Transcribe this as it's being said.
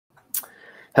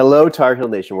Hello, Tar Heel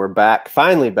Nation. We're back,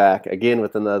 finally back again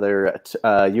with another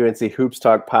UNC Hoops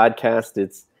Talk podcast.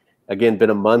 It's again been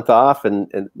a month off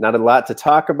and not a lot to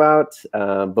talk about,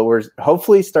 but we're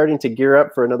hopefully starting to gear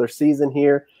up for another season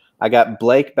here. I got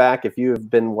Blake back. If you have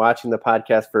been watching the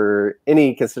podcast for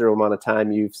any considerable amount of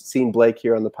time, you've seen Blake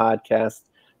here on the podcast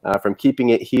from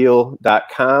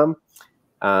keepingitheel.com.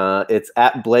 It's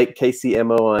at Blake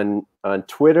KCMO on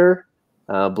Twitter.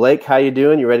 Blake, how you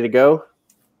doing? You ready to go?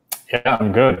 Yeah,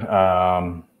 I'm good.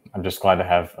 I'm just glad to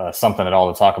have something at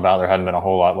all to talk about. There hadn't been a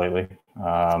whole lot lately.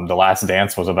 The Last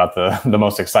Dance was about the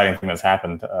most exciting thing that's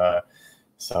happened.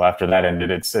 So after that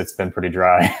ended, it's been pretty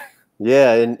dry.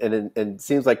 Yeah, and it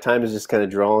seems like time is just kind of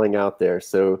drawing out there.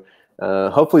 So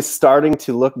hopefully starting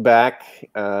to look back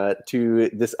to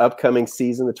this upcoming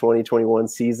season, the 2021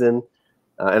 season.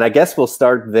 And I guess we'll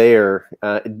start there.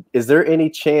 Is there any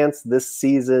chance this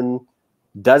season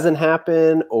doesn't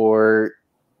happen or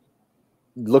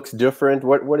looks different?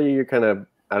 What are your kind of,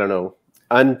 I don't know,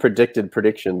 unpredicted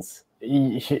predictions?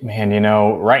 Man,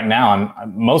 right now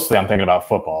I'm thinking about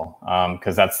football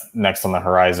because that's next on the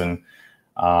horizon.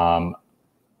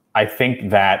 I think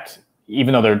that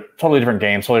even though they're totally different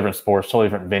games, totally different sports, totally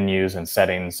different venues and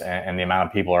settings, and the amount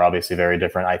of people are obviously very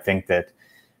different, I think that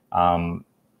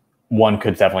one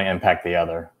could definitely impact the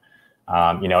other.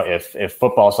 If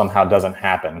football somehow doesn't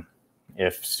happen,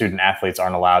 if student athletes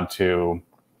aren't allowed to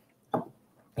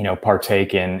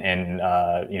partake in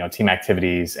team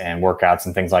activities and workouts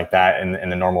and things like that in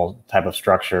the normal type of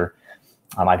structure.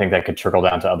 I think that could trickle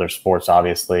down to other sports,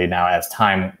 obviously. Now, as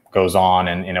time goes on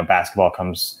and basketball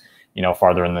comes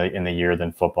farther in the year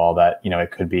than football, that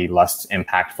it could be less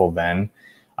impactful then.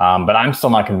 But I'm still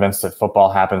not convinced that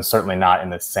football happens. Certainly not in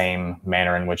the same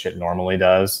manner in which it normally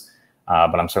does.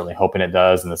 But I'm certainly hoping it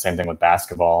does, and the same thing with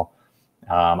basketball.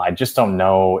 I just don't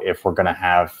know if we're going to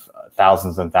have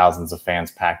thousands and thousands of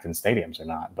fans packed in stadiums or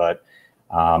not, but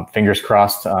fingers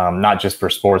crossed, not just for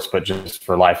sports, but just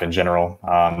for life in general,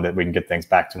 that we can get things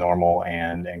back to normal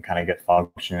and kind of get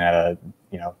functioning at a,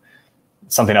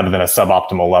 something other than a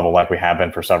suboptimal level like we have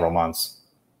been for several months.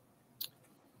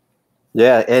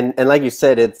 Yeah. And like you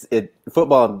said,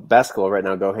 football and basketball right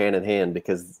now go hand in hand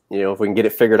because, if we can get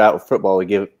it figured out with football, we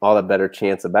give all the better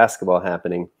chance of basketball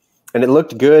happening. And it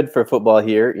looked good for football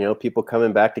here, people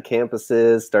coming back to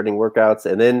campuses, starting workouts.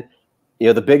 And then,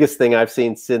 the biggest thing I've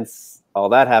seen since all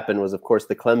that happened was, of course,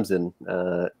 the Clemson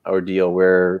ordeal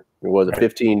where it was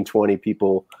 15, 20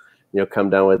 people, come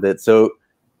down with it. So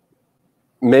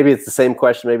maybe it's the same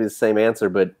question, maybe the same answer,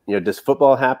 but, does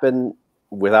football happen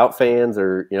without fans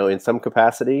or, in some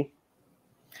capacity?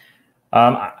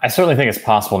 I certainly think it's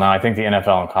possible now. I think the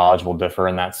NFL and college will differ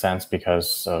in that sense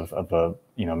because of a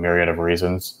myriad of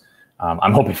reasons.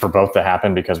 I'm hoping for both to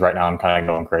happen because right now I'm kind of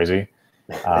going crazy.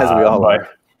 As we all are.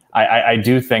 I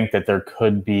do think that there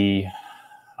could be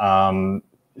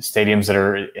stadiums that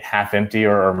are half empty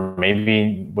or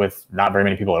maybe with not very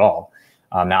many people at all.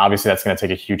 Now, obviously, that's going to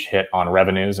take a huge hit on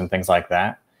revenues and things like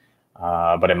that.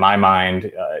 But in my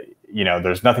mind,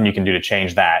 there's nothing you can do to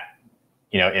change that,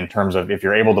 in terms of if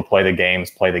you're able to play the games,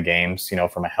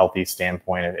 from a healthy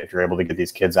standpoint. If you're able to get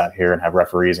these kids out here and have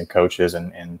referees and coaches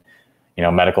and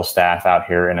medical staff out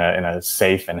here in a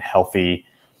safe and healthy,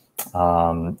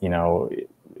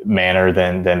 manner,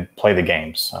 then play the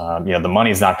games. The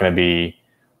money's not going to be,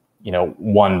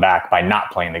 won back by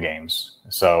not playing the games.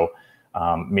 So,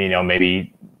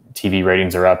 maybe TV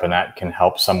ratings are up and that can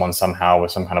help someone somehow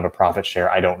with some kind of a profit share.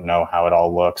 I don't know how it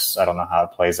all looks. I don't know how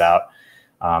it plays out.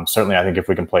 Certainly, I think if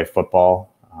we can play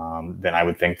football, then I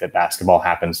would think that basketball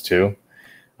happens too.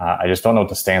 I just don't know what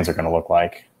the stands are going to look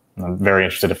like. I'm very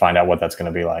interested to find out what that's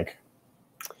going to be like.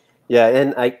 Yeah,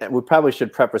 and we probably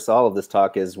should preface all of this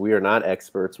talk as we are not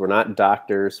experts. We're not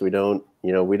doctors. We don't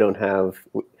have.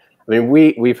 I mean,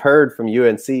 we've heard from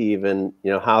UNC even,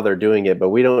 how they're doing it, but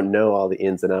we don't know all the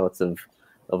ins and outs of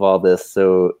all this.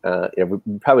 So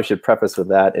we probably should preface with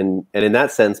that. And in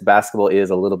that sense, basketball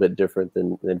is a little bit different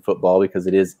than football because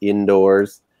it is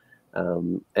indoors.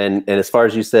 And as far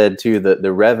as you said too,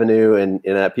 the revenue and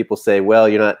that people say, well,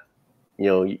 you're not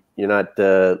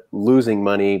losing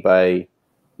money by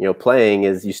playing,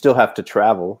 is you still have to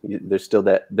travel.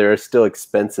 There are still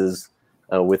expenses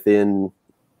within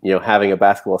having a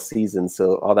basketball season.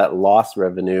 So all that lost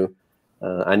revenue,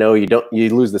 I know you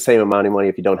lose the same amount of money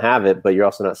if you don't have it, but you're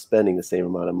also not spending the same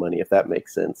amount of money, if that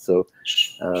makes sense. So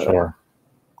sure.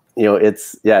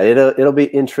 It'll be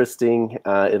interesting.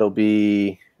 It'll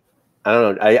be, I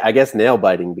don't know, I guess nail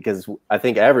biting because I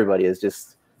think everybody is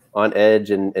just on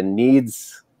edge and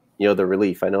needs the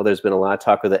relief. I know there's been a lot of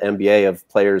talk with the NBA of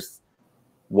players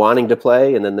wanting to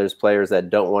play, and then there's players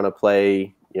that don't want to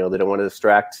play They don't want to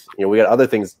distract. We got other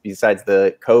things besides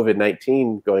the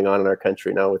COVID-19 going on in our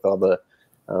country now with all the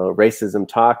racism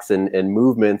talks and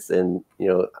movements, and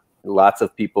lots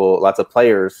of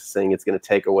players saying it's going to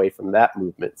take away from that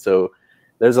movement. So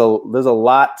there's a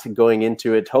lot going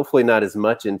into it. Hopefully not as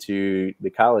much into the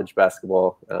college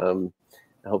basketball.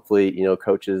 Hopefully,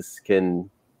 coaches can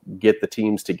get the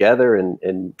teams together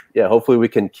and hopefully we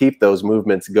can keep those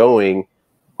movements going,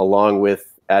 along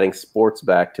with adding sports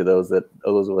back to those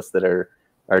of us that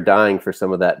are dying for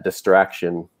some of that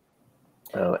distraction.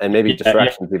 And maybe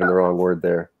distraction is even the wrong word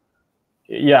there.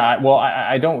 Yeah, well,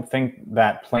 I don't think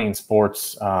that playing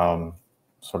sports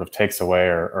sort of takes away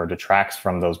or detracts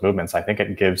from those movements. I think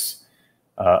it gives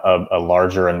a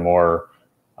larger and more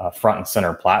front and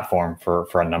center platform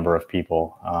for a number of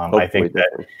people. I think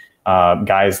that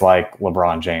guys like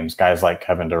LeBron James, guys like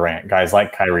Kevin Durant, guys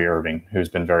like Kyrie Irving, who's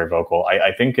been very vocal,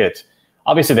 I think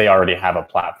obviously they already have a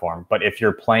platform, but if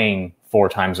you're playing 4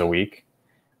 times a week,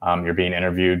 you're being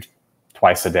interviewed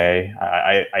twice a day,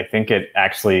 I think it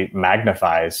actually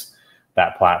magnifies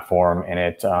that platform. And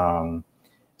it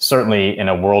certainly, in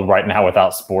a world right now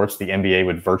without sports, the NBA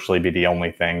would virtually be the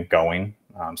only thing going,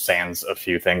 sans a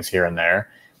few things here and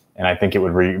there. And I think it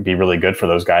would be really good for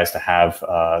those guys to have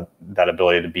that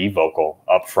ability to be vocal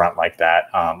up front like that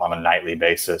on a nightly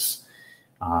basis.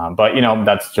 But,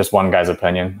 that's just one guy's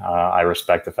opinion. I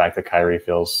respect the fact that Kyrie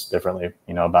feels differently,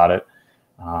 about it.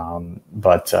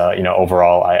 But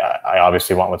overall, I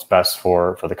obviously want what's best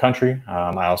for the country.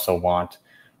 I also want,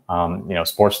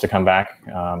 sports to come back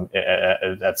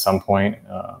at some point,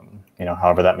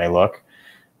 however that may look.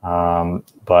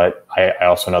 But I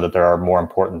also know that there are more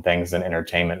important things than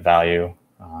entertainment value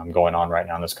going on right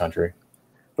now in this country.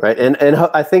 Right. And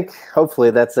I think hopefully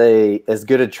that's as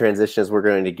good a transition as we're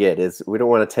going to get. Is we don't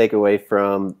want to take away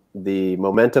from the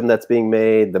momentum that's being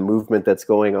made, the movement that's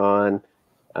going on.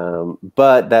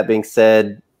 But that being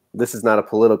said, this is not a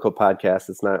political podcast.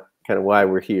 It's not kind of why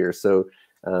we're here. So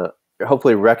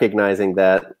hopefully recognizing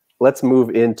that, let's move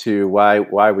into why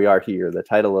we are here. The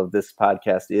title of this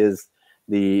podcast is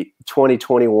the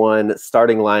 2021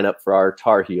 starting lineup for our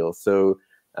Tar Heels. So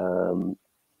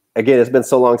again, it's been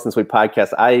so long since we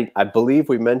podcast. I believe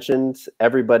we mentioned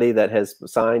everybody that has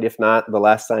signed. If not, the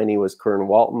last signing was Curran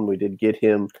Walton. We did get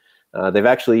him. They've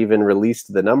actually even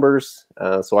released the numbers,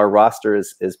 so our roster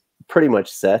is pretty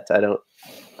much set. I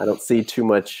don't see too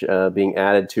much being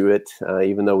added to it,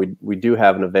 even though we do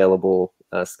have an available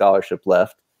scholarship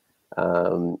left.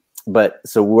 But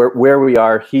so where we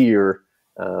are here,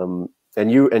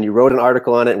 and you wrote an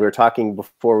article on it, and we were talking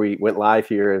before we went live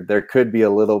here. There could be a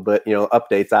little bit,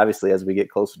 updates obviously as we get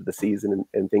closer to the season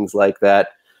and things like that.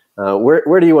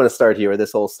 Where do you want to start here with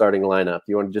this whole starting lineup?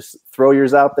 You want to just throw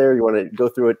yours out there? You want to go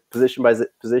through it position by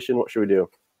position? What should we do?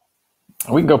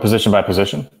 We can go position by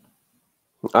position.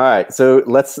 All right. So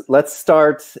let's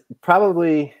start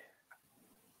probably.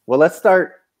 Well, let's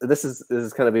start. This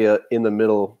is kind of be in the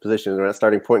middle position. We're not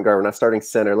starting point guard. We're not starting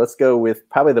center. Let's go with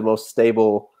probably the most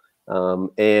stable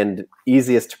and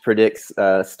easiest to predict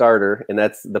starter, and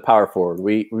that's the power forward.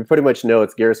 We pretty much know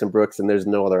it's Garrison Brooks, and there's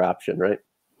no other option, right?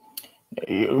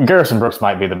 Garrison Brooks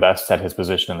might be the best at his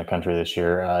position in the country this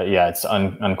year. It's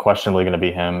unquestionably going to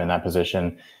be him in that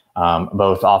position,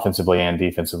 both offensively and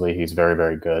defensively. He's very,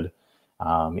 very good.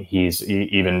 He's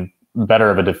even better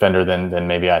of a defender than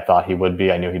maybe I thought he would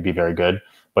be. I knew he'd be very good,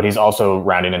 but he's also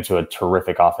rounding into a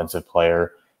terrific offensive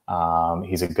player.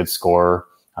 He's a good scorer.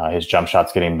 His jump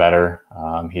shot's getting better.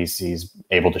 He's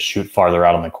able to shoot farther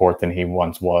out on the court than he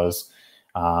once was.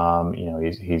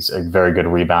 He's a very good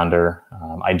rebounder.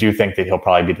 I do think that he'll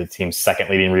probably be the team's second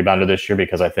leading rebounder this year,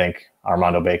 because I think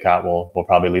Armando Bacot will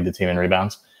probably lead the team in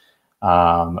rebounds.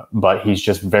 But he's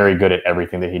just very good at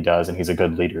everything that he does, and he's a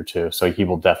good leader too. So he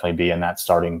will definitely be in that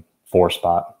starting 4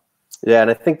 spot. Yeah,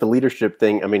 and I think the leadership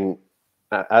thing, I mean,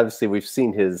 obviously we've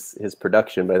seen his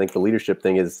production, but I think the leadership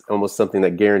thing is almost something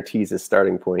that guarantees his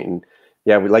starting point. And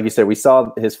yeah, like you said, we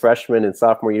saw his freshman and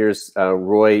sophomore years,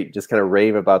 Roy just kind of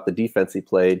rave about the defense he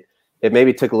played. It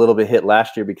maybe took a little bit hit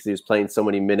last year because he was playing so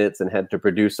many minutes and had to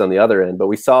produce on the other end. But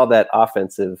we saw that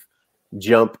offensive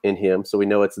jump in him, so we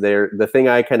know it's there. The thing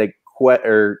I kind of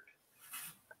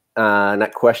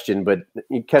not question, but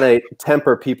you kind of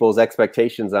temper people's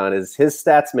expectations on is his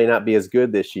stats may not be as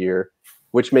good this year,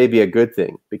 which may be a good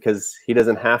thing because he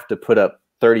doesn't have to put up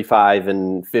 35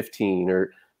 and 15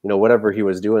 or whatever he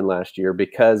was doing last year,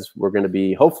 because we're going to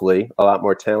be hopefully a lot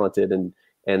more talented and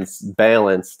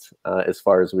balanced as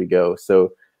far as we go.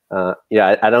 So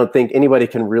I don't think anybody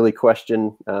can really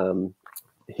question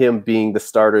him being the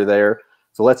starter there.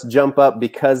 So let's jump up,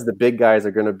 because the big guys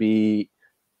are going to be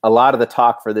a lot of the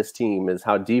talk for this team is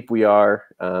how deep we are,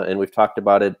 and we've talked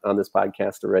about it on this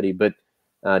podcast already. But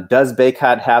does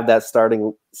Bacot have that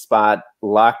starting spot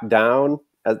locked down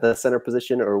at the center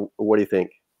position, or what do you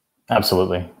think?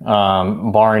 Absolutely.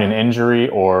 Barring an injury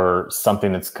or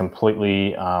something that's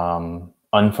completely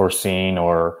unforeseen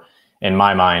or, in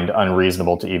my mind,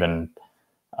 unreasonable to even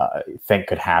think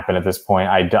could happen at this point.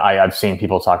 I've seen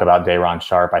people talk about Day'Ron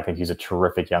Sharp. I think he's a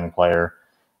terrific young player.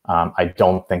 I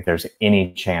don't think there's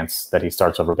any chance that he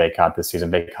starts over Bacot this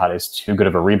season. Bacot is too good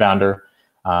of a rebounder.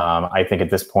 I think at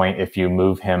this point, if you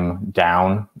move him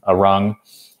down a rung,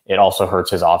 it also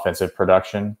hurts his offensive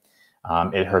production.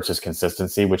 It hurts his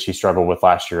consistency, which he struggled with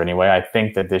last year anyway. I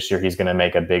think that this year he's going to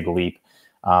make a big leap.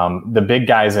 The big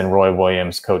guys in Roy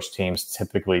Williams coach teams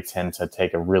typically tend to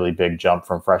take a really big jump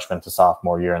from freshman to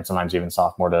sophomore year, and sometimes even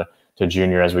sophomore to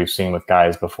junior, as we've seen with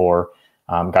guys before,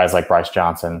 guys like Bryce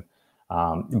Johnson.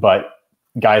 But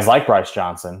guys like Bryce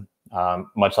Johnson,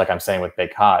 much like I'm saying with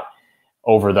Bacot,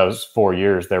 over those 4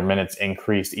 years, their minutes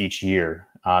increased each year.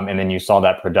 And then you saw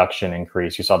that production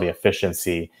increase. You saw the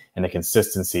efficiency and the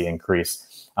consistency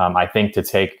increase. I think to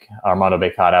take Armando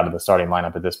Bacot out of the starting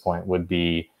lineup at this point would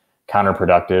be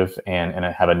counterproductive and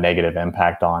have a negative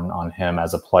impact on him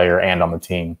as a player and on the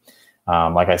team.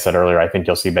 Like I said earlier, I think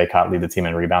you'll see Bacot lead the team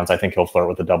in rebounds. I think he'll flirt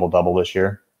with a double-double this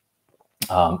year.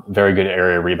 Very good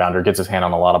area rebounder, gets his hand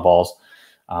on a lot of balls,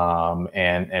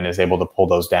 and is able to pull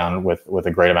those down with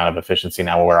a great amount of efficiency.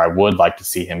 Now, where I would like to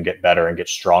see him get better and get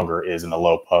stronger is in the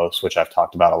low post, which I've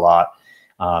talked about a lot.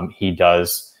 He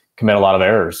does commit a lot of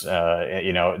errors,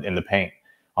 in the paint,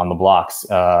 on the blocks.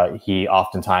 He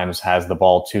oftentimes has the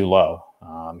ball too low.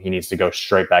 He needs to go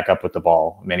straight back up with the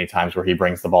ball. Many times where he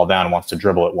brings the ball down and wants to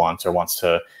dribble it once or wants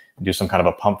to do some kind of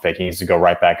a pump fake, he needs to go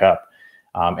right back up.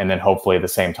 And then hopefully at the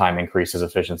same time increase his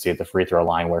efficiency at the free throw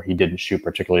line, where he didn't shoot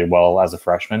particularly well as a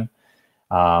freshman.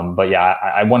 But yeah,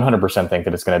 I 100% think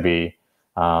that it's going to be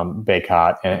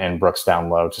Bacot and Brooks down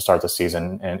low to start the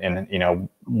season. And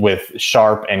with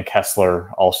Sharp and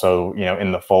Kessler also,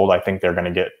 in the fold, I think they're going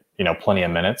to get, plenty of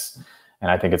minutes.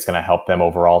 And I think it's going to help them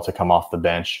overall to come off the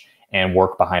bench and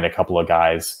work behind a couple of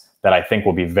guys that I think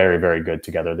will be very, very good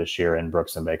together this year in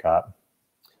Brooks and Bacot.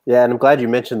 Yeah, and I'm glad you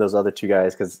mentioned those other two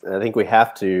guys, because I think we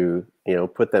have to,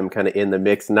 put them kind of in the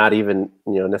mix, not even,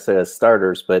 necessarily as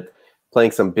starters, but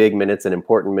playing some big minutes and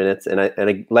important minutes. And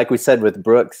I like we said with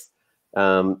Brooks,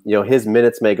 his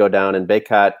minutes may go down, and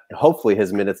Bacot, hopefully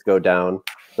his minutes go down,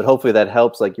 but hopefully that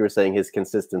helps, like you were saying, his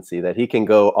consistency, that he can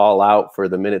go all out for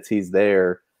the minutes he's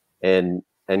there and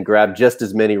grab just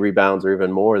as many rebounds or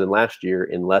even more than last year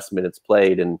in less minutes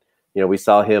played. And, we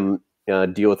saw him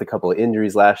deal with a couple of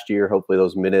injuries last year. Hopefully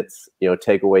those minutes,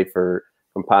 take away from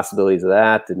possibilities of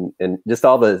that, and just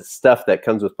all the stuff that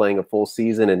comes with playing a full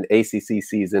season and ACC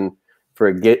season for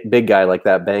a big guy like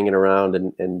that, banging around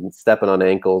and stepping on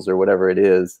ankles or whatever it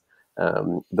is.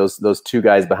 Those two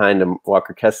guys behind him,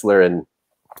 Walker Kessler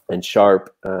and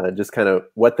Sharp, just kind of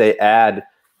what they add,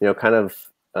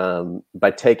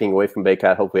 by taking away from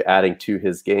Bacot, hopefully adding to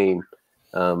his game.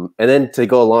 And then to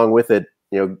go along with it,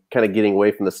 kind of getting away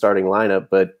from the starting lineup,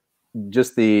 but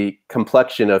just the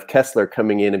complexion of Kessler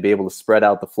coming in and be able to spread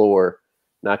out the floor,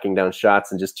 knocking down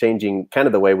shots, and just changing kind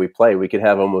of the way we play. We could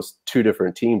have almost two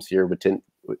different teams here,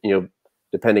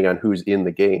 depending on who's in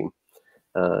the game.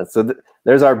 So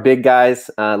there's our big guys.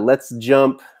 Let's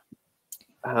jump.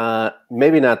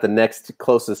 Maybe not the next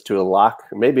closest to a lock.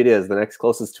 Maybe it is the next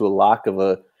closest to a lock of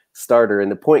a starter in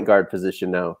the point guard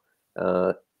position now.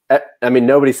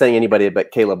 Nobody's saying anybody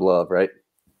but Caleb Love, right?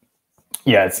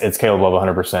 Yeah, it's Caleb Love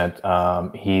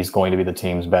 100%. He's going to be the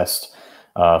team's best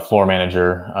floor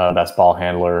manager, best ball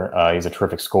handler. He's a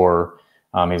terrific scorer.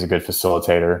 He's a good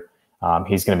facilitator.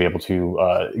 He's going to be able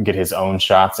to get his own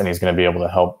shots, and he's going to be able to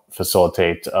help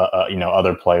facilitate,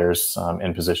 other players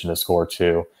in position to score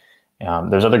too.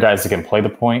 There's other guys that can play the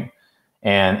point,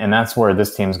 and that's where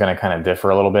this team's going to kind of differ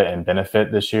a little bit and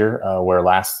benefit this year, where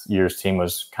last year's team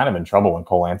was kind of in trouble when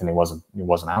Cole Anthony wasn't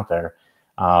out there.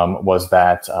 Was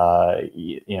that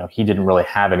he didn't really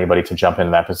have anybody to jump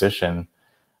into that position.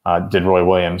 Did Roy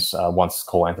Williams once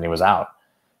Cole Anthony was out,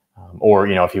 or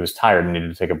if he was tired and needed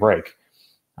to take a break.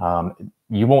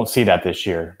 You won't see that this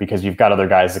year because you've got other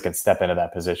guys that can step into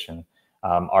that position.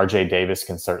 RJ Davis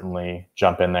can certainly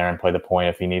jump in there and play the point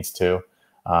if he needs to.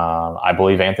 I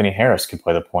believe Anthony Harris could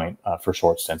play the point for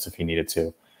short stints if he needed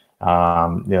to.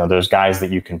 There's guys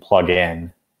that you can plug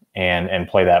in and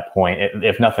play that point,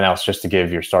 if nothing else, just to give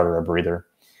your starter a breather.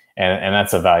 And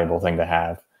that's a valuable thing to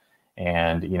have.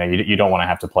 And, you don't want to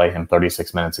have to play him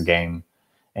 36 minutes a game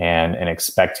and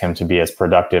expect him to be as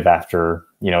productive after,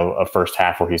 a first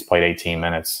half where he's played 18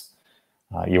 minutes.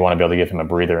 You want to be able to give him a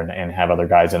breather and have other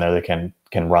guys in there that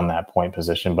can run that point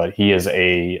position. But he is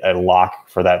a lock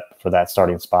for that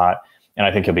starting spot, and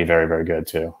I think he'll be very, very good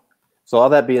too. So all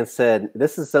that being said,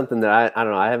 this is something that I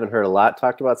don't know, I haven't heard a lot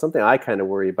talked about. Something I kind of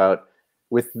worry about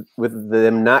with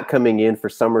them not coming in for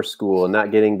summer school and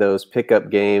not getting those pickup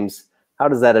games. How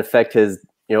does that affect his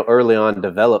early on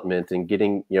development and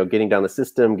getting down the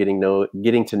system, getting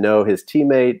to know his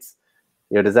teammates?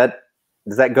 Does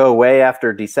that go away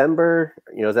after December?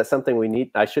 Is that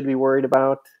something I should be worried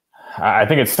about? I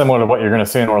think it's similar to what you're going to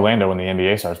see in Orlando when the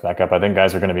NBA starts back up. I think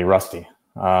guys are going to be rusty.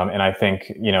 And I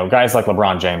think, guys like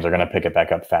LeBron James are going to pick it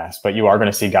back up fast, but you are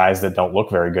going to see guys that don't look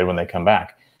very good when they come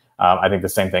back. I think the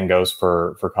same thing goes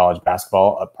for college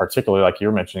basketball, particularly like you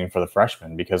were mentioning for the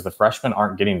freshmen, because the freshmen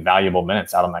aren't getting valuable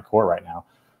minutes out on that court right now.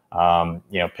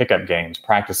 Pickup games,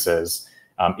 practices,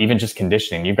 even just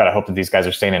conditioning. You've got to hope that these guys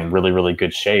are staying in really, really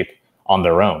good shape on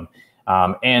their own.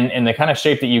 And the kind of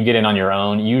shape that you get in on your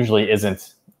own usually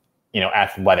isn't,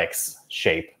 athletics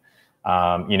shape.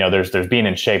 There's being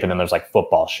in shape, and then there's like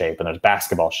football shape, and there's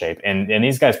basketball shape. And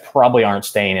these guys probably aren't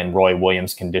staying in Roy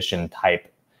Williams condition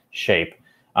type shape.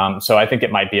 So I think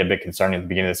it might be a bit concerning at the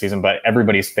beginning of the season, but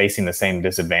everybody's facing the same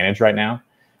disadvantage right now.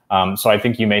 So I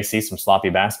think you may see some sloppy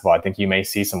basketball. I think you may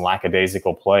see some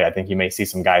lackadaisical play. I think you may see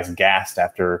some guys gassed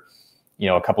after,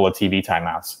 a couple of TV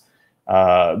timeouts.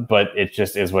 But it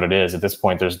just is what it is. At this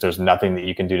point, there's nothing that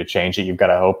you can do to change it. You've got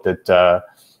to hope that,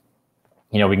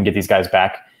 we can get these guys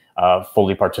back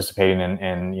fully participating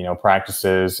in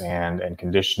practices and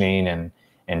conditioning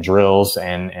and drills,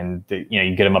 and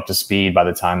you get them up to speed by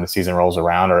the time the season rolls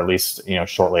around, or at least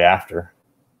shortly after.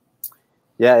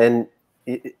 Yeah, and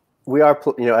we are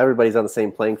everybody's on the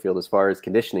same playing field as far as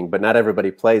conditioning, but not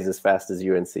everybody plays as fast as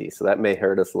UNC, so that may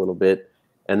hurt us a little bit.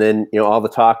 And then all the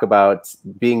talk about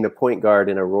being the point guard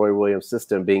in a Roy Williams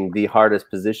system being the hardest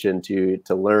position to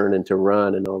learn and to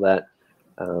run and all that.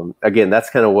 Again, that's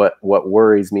kind of what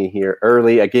worries me here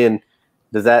early. Again,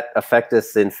 does that affect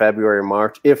us in February or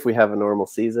March if we have a normal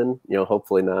season?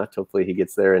 Hopefully not. Hopefully he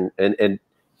gets there, and it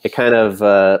kind of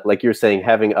like you're saying,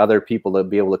 having other people to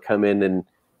be able to come in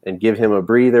and give him a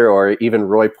breather, or even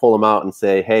Roy pull him out and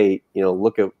say, hey,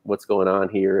 look at what's going on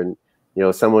here, and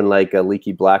someone like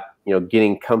Leaky Black,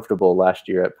 getting comfortable last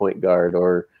year at point guard,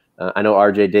 or I know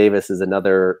RJ Davis is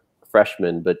another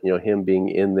freshman, but him being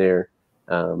in there,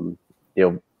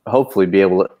 hopefully be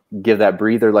able to give that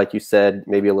breather, like you said,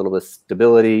 maybe a little bit of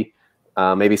stability,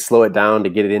 maybe slow it down to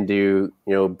get it into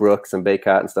Brooks and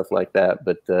Baycott and stuff like that.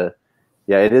 But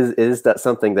yeah, it is that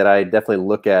something that I definitely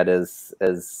look at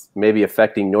as maybe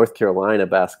affecting North Carolina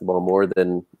basketball more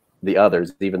than the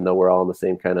others, even though we're all in the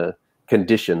same kind of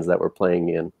conditions that we're playing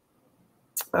in.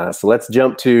 So let's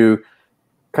jump to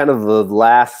kind of the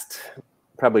last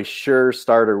probably sure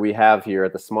starter we have here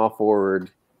at the small forward.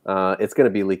 It's going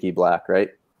to be Leaky Black, right?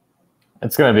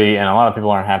 It's going to be, and a lot of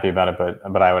people aren't happy about it,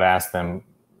 but I would ask them,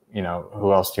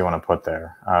 who else do you want to put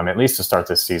there? At least to start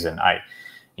this season.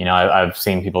 I've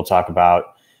seen people talk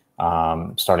about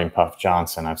starting Puff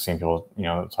Johnson. I've seen people,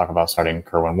 talk about starting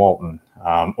Kerwin Walton,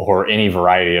 or any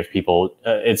variety of people.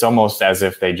 It's almost as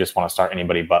if they just want to start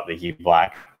anybody but Leaky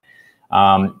Black.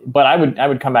 But I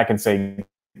would come back and say,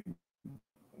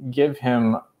 give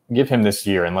him this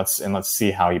year, and let's see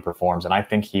how he performs. And I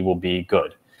think he will be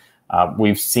good.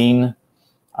 We've seen,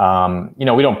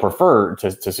 we don't prefer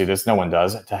to see this. No one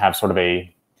does, to have sort of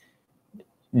a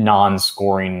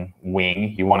non-scoring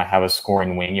wing. You want to have a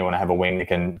scoring wing. You want to have a wing that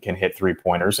can hit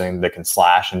 3-pointers and that can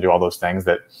slash and do all those things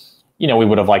that, we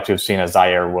would have liked to have seen a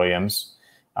Zaire Williams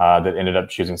that ended up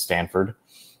choosing Stanford,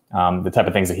 the type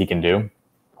of things that he can do.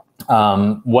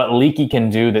 What Leaky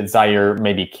can do that Zaire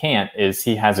maybe can't is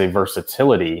he has a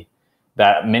versatility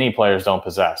that many players don't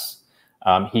possess.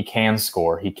 He can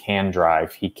score, he can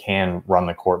drive, he can run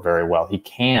the court very well. He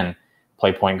can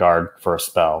play point guard for a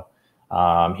spell.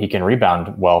 He can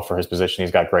rebound well for his position.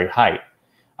 He's got great height.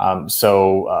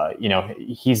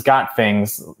 He's got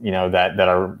things, that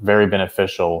are very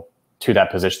beneficial to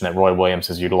that position that Roy Williams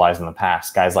has utilized in the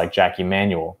past. Guys like Jackie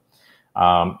Manuel.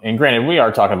 And granted, we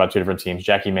are talking about two different teams.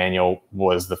 Jackie Manuel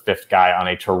was the fifth guy on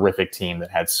a terrific team that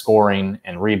had scoring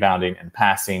and rebounding and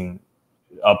passing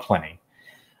aplenty.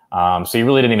 So you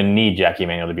really didn't even need Jackie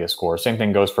Manuel to be a scorer. Same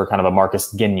thing goes for kind of a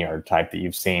Marcus Ginyard type that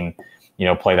you've seen,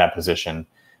 play that position.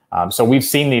 So we've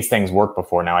seen these things work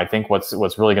before. Now, I think what's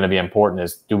really going to be important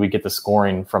is, do we get the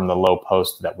scoring from the low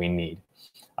post that we need?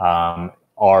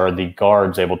 Are the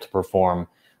guards able to perform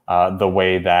the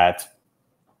way that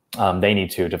they need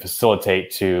to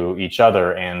facilitate to each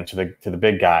other and to the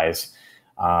big guys?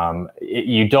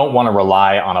 You don't want to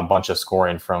rely on a bunch of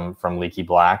scoring from Leaky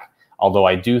Black, although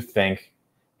I do think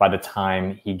by the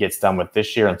time he gets done with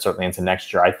this year and certainly into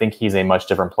next year. I think he's a much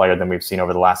different player than we've seen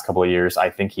over the last couple of years. I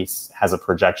think he has a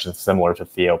projection similar to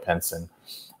Theo Pinson.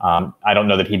 I don't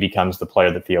know that he becomes the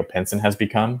player that Theo Pinson has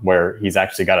become, where he's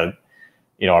actually got a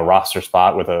roster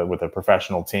spot with a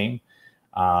professional team,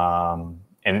 and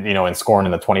scoring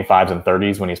in the 25s and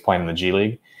 30s when he's playing in the G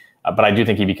League. But I do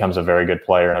think he becomes a very good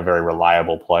player and a very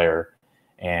reliable player,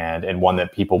 and one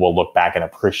that people will look back and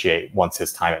appreciate once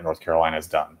his time at North Carolina is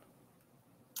done.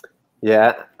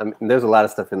 Yeah, I mean, there's a lot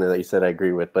of stuff in there that you said I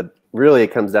agree with, but really it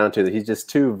comes down to that he's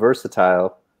just too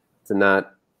versatile to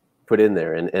not put in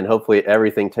there, and hopefully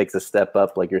everything takes a step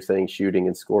up, like you're saying, shooting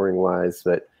and scoring wise.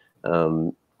 But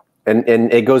and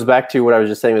it goes back to what I was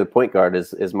just saying with the point guard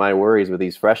is my worries with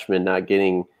these freshmen not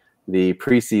getting the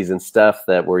preseason stuff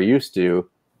that we're used to.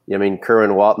 I mean,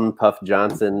 Curran Walton, Puff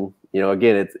Johnson,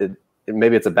 again,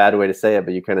 maybe it's a bad way to say it,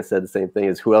 but you kind of said the same thing,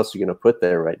 is who else are you going to put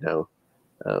there right now?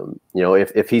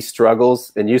 If he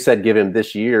struggles, and you said give him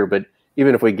this year, but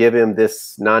even if we give him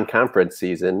this non-conference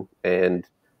season and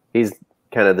he's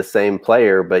kind of the same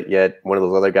player, but yet one of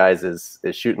those other guys is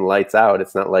shooting lights out,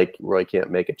 it's not like Roy can't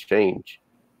make a change.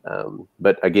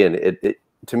 But again,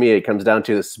 to me, it comes down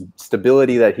to the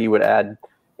stability that he would add,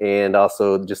 and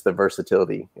also just the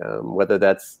versatility, whether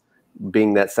that's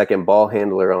being that second ball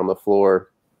handler on the floor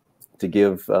to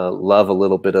give Love a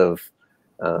little bit of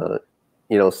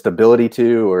stability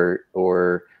to,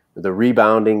 or the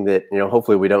rebounding that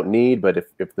hopefully we don't need, but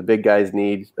if the big guys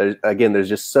need, there's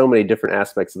just so many different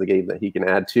aspects of the game that he can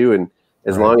add to, and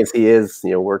as long as he is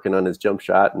working on his jump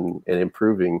shot and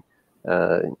improving,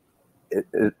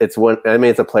 it's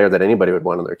a player that anybody would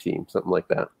want on their team, something like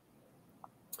that.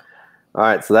 All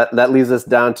right, so that leaves us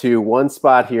down to one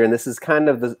spot here, and this is kind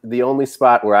of the only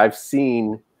spot where I've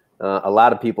seen a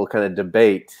lot of people kind of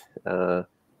debate.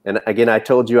 And again, I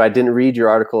told you I didn't read your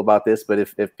article about this, but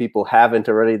if people haven't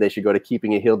already, they should go to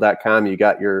keepingithealed.com. You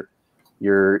got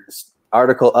your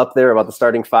article up there about the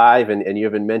starting five, and you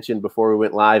even mentioned before we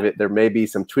went live, there may be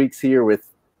some tweaks here with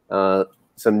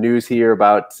some news here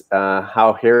about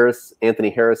how Anthony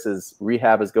Harris's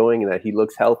rehab is going, and that he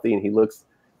looks healthy and he looks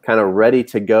kind of ready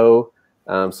to go.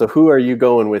 So who are you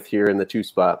going with here in the 2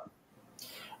 spot?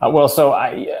 So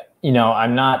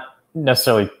I'm not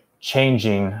necessarily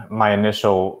changing my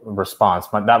initial response.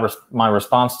 My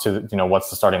response to what's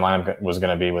the starting lineup was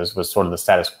going to be was sort of the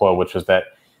status quo, which was that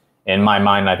in my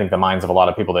mind, I think the minds of a lot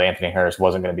of people, that Anthony Harris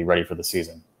wasn't going to be ready for the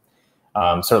season.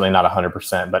 Certainly not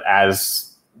 100%, but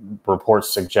as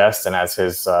reports suggest, and as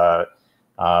his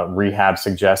rehab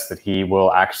suggests, that he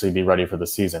will actually be ready for the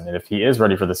season. And if he is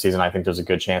ready for the season, I think there's a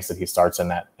good chance that he starts in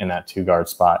that 2 guard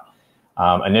spot.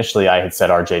 Initially, I had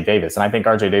said RJ Davis, and I think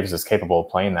RJ Davis is capable of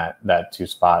playing that 2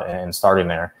 spot and starting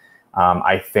there.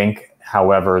 I think,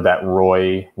 however, that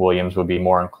Roy Williams would be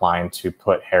more inclined to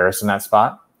put Harris in that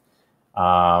spot.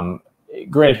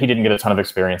 Granted, he didn't get a ton of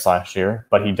experience last year,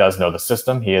 but he does know the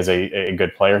system. He is a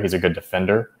good player. He's a good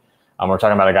defender. We're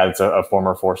talking about a guy that's a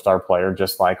former 4-star player,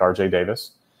 just like RJ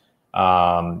Davis.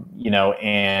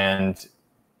 And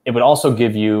it would also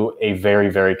give you a very,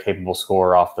 very capable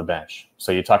scorer off the bench.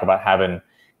 So you talk about having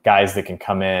guys that can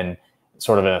come in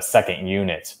sort of in a second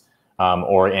unit,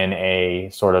 or in a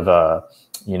sort of a,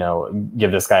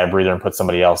 give this guy a breather and put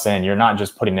somebody else in. You're not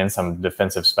just putting in some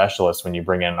defensive specialist when you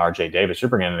bring in RJ Davis. You're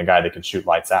bringing in a guy that can shoot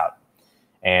lights out,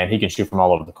 and he can shoot from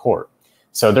all over the court.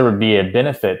 So there would be a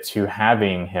benefit to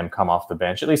having him come off the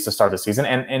bench, at least to start the season.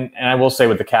 And I will say,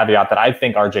 with the caveat that I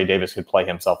think RJ Davis could play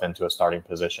himself into a starting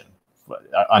position,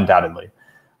 undoubtedly.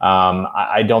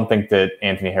 I don't think that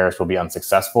Anthony Harris will be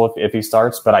unsuccessful if he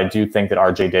starts, but I do think that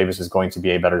RJ Davis is going to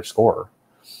be a better scorer.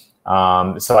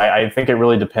 So I think it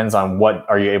really depends on what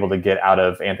are you able to get out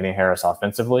of Anthony Harris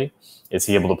offensively. Is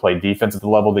he able to play defense at the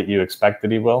level that you expect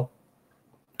that he will?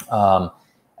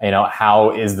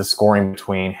 How is the scoring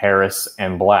between Harris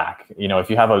and Black? If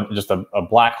you have just a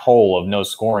black hole of no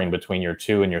scoring between your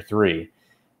 2 and your 3,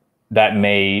 that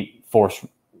may force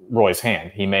Roy's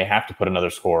hand. He may have to put another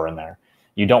scorer in there.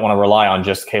 You don't want to rely on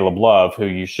just Caleb Love, who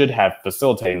you should have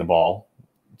facilitating the ball,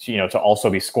 to also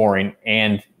be scoring,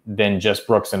 and then just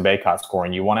Brooks and Baycott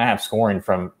scoring. You want to have scoring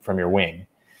from your wing.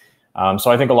 So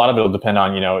I think a lot of it will depend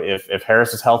on, if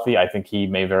Harris is healthy, I think he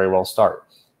may very well start.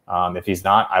 If he's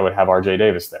not, I would have RJ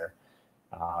Davis there.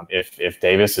 If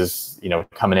Davis is,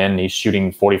 coming in and he's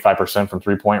shooting 45% from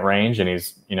 3-point range, and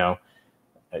he's,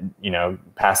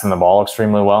 passing the ball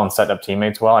extremely well and setting up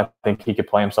teammates well, I think he could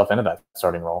play himself into that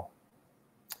starting role.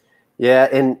 Yeah,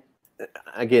 and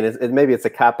again, maybe it's a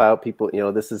cop-out. People,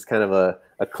 this is kind of a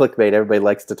clickbait. Everybody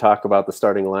likes to talk about the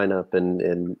starting lineup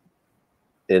and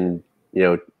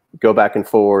go back and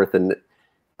forth.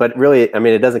 but really, I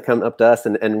mean, it doesn't come up to us,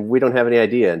 and we don't have any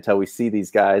idea until we see these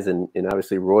guys, and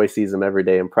obviously Roy sees them every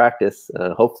day in practice.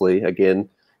 Hopefully, again,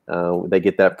 they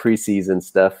get that preseason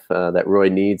stuff that Roy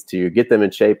needs to get them in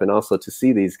shape, and also to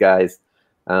see these guys.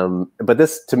 But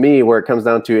this, to me, where it comes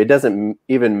down to, it doesn't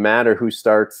even matter who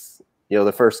starts,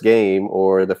 the first game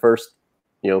or the first,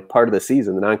 part of the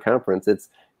season, the non-conference. It's,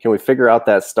 can we figure out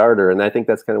that starter? And I think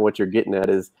that's kind of what you're getting at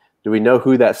is, do we know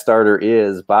who that starter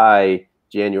is by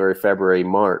January, February,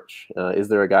 March? Is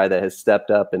there a guy that has stepped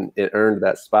up and earned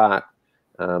that spot?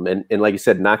 And like you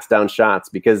said, knocks down shots,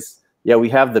 because we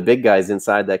have the big guys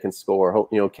inside that can score.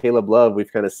 Caleb Love,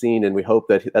 we've kind of seen, and we hope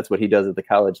that that's what he does at the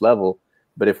college level.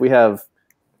 But if we have,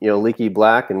 Leaky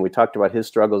Black, and we talked about his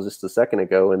struggles just a second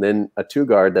ago, and then a two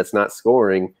guard that's not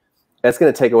scoring, that's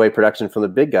going to take away production from the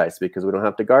big guys, because we don't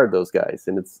have to guard those guys,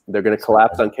 and they're going to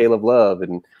collapse on Caleb Love,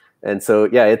 and so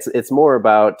it's more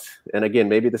about, and again,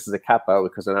 maybe this is a cop out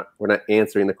because we're not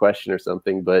answering the question or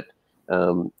something, but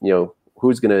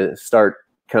who's going to start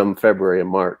come February and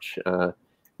March? But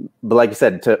like you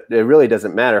said, it really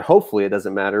doesn't matter. Hopefully, it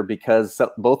doesn't matter, because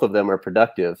both of them are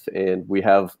productive, and we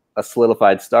have a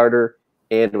solidified starter,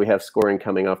 and we have scoring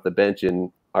coming off the bench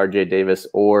in RJ Davis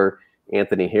or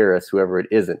Anthony Harris, whoever it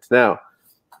isn't. Now,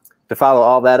 to follow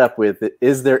all that up with,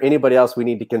 is there anybody else we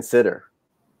need to consider?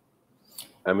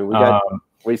 I mean,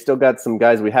 we still got some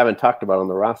guys we haven't talked about on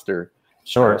the roster.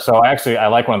 Sure. So I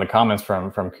like one of the comments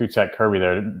from Kutek Kirby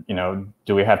there.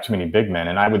 Do we have too many big men?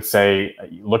 And I would say,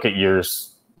 look at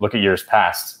years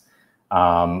past.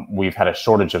 We've had a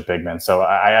shortage of big men, so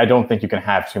I don't think you can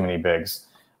have too many bigs.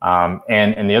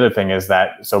 And the other thing is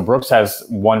that, so Brooks has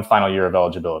one final year of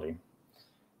eligibility.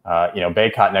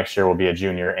 Baycott next year will be a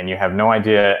junior, and you have no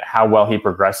idea how well he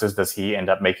progresses. Does he end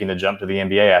up making the jump to the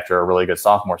NBA after a really good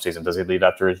sophomore season? Does he leave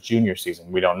after his junior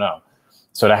season? We don't know.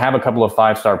 So to have a couple of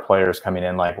five-star players coming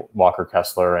in like Walker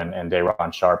Kessler and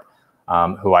Day'Ron Sharpe,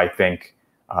 who I think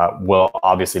will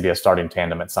obviously be a starting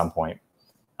tandem at some point,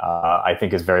 I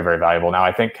think is very, very valuable. Now,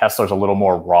 I think Kessler's a little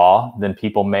more raw than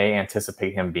people may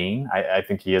anticipate him being. I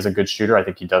think he is a good shooter. I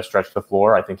think he does stretch the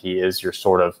floor. I think he is your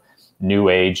sort of new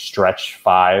age stretch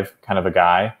five kind of a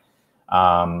guy.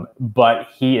 But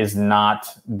he is not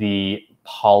the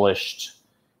polished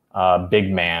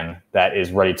big man that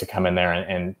is ready to come in there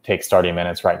and take starting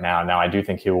minutes right now. Now, I do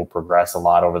think he will progress a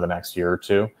lot over the next year or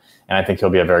two, and I think he'll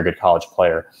be a very good college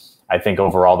player. I think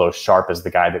overall, though, Sharpe is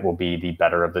the guy that will be the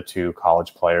better of the two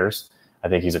college players. I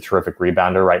think he's a terrific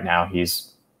rebounder. Right now,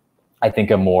 he's, I think,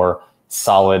 a more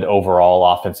solid overall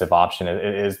offensive option,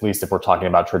 at least if we're talking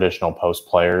about traditional post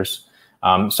players.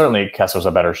 Certainly, Kessler's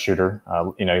a better shooter.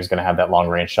 He's going to have that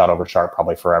long-range shot over Sharpe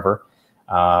probably forever.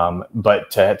 But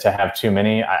to have too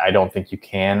many, I don't think you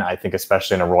can. I think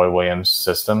especially in a Roy Williams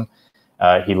system,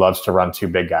 he loves to run two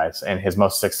big guys. And his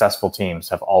most successful teams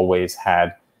have always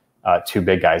had two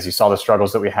big guys. You saw the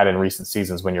struggles that we had in recent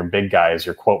seasons when your big guys,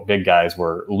 your quote big guys,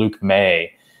 were Luke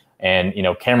May, and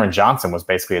Cameron Johnson was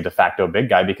basically a de facto big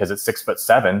guy because at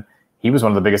 6'7", he was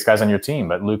one of the biggest guys on your team.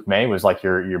 But Luke May was like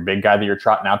your big guy that you're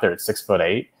trotting out there at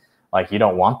 6'8". Like, you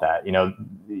don't want that.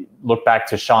 Look back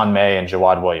to Sean May and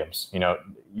Jawad Williams.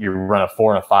 You run a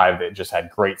 4 and a 5 that just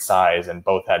had great size and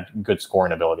both had good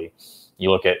scoring ability. You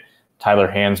look at Tyler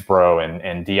Hansbrough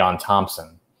and Deion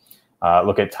Thompson.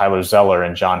 Look at Tyler Zeller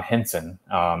and John Henson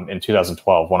in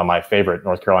 2012, one of my favorite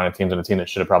North Carolina teams, and a team that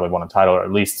should have probably won a title, or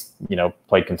at least,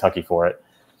 played Kentucky for it.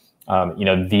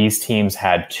 These teams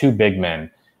had two big men,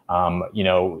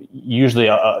 usually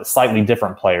slightly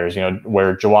different players,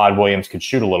 where Jawad Williams could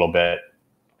shoot a little bit.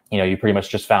 You pretty much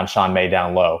just found Sean May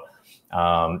down low.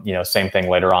 Same thing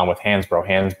later on with Hansbrough.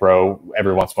 Hansbrough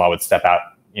every once in a while would step out,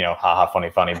 haha,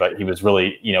 funny, but he was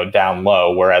really, down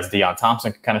low, whereas Deion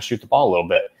Thompson could kind of shoot the ball a little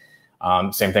bit.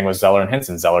 Same thing with Zeller and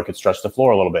Henson. Zeller could stretch the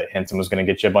floor a little bit. Henson was going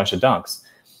to get you a bunch of dunks.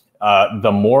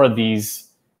 The more of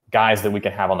these guys that we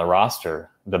can have on the roster,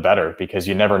 the better, because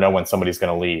you never know when somebody's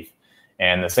going to leave.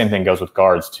 And the same thing goes with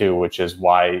guards too, which is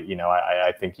why,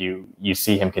 I think you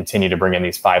see him continue to bring in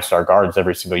these 5-star guards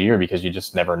every single year, because you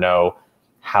just never know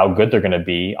how good they're going to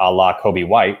be, a la Kobe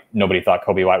White. Nobody thought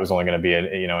Kobe White was only going to be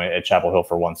at Chapel Hill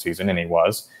for one season, and he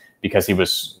was, because he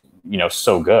was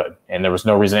so good, and there was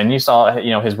no reason. And you saw,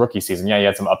 his rookie season, he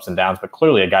had some ups and downs, but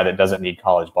clearly a guy that doesn't need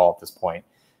college ball at this point.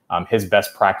 His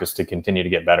best practice to continue to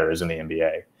get better is in the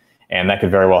NBA. And that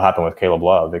could very well happen with Caleb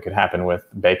Love. It could happen with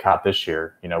Baycott this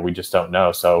year. We just don't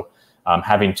know. So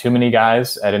having too many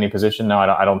guys at any position, no,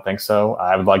 I don't think so.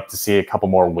 I would like to see a couple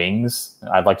more wings.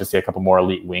 I'd like to see a couple more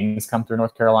elite wings come through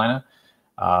North Carolina.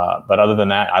 But other than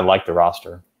that, I like the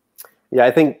roster. Yeah,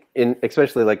 I think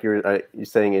especially like you're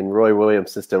saying in Roy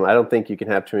Williams' system, I don't think you can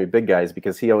have too many big guys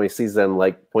because he only sees them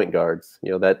like point guards.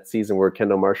 That season where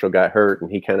Kendall Marshall got hurt,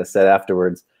 and he kind of said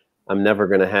afterwards, "I'm never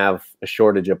going to have a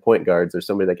shortage of point guards or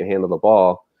somebody that can handle the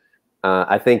ball."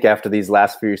 I think after these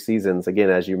last few seasons, again,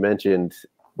 as you mentioned,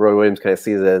 Roy Williams kind of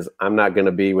sees it as, I'm not going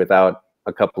to be without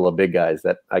a couple of big guys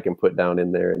that I can put down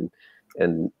in there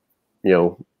and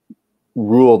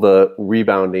rule the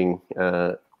rebounding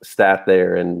stat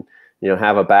there, and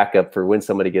have a backup for when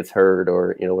somebody gets hurt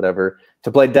or whatever.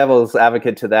 To play devil's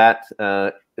advocate to that,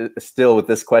 still with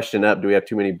this question up, do we have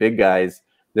too many big guys?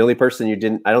 The only person you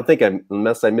didn't, I don't think,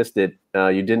 unless I missed it,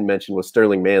 you didn't mention was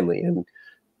Sterling Manley, and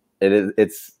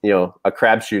it's a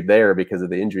crapshoot there because of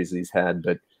the injuries he's had.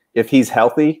 But if he's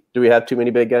healthy, do we have too many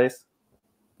big guys?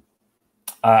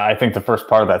 I think the first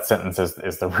part of that sentence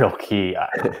is the real key.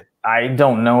 I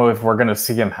don't know if we're going to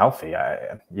see him healthy.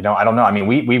 I don't know. I mean,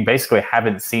 we basically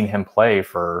haven't seen him play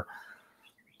for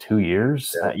 2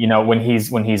 years. Yeah. When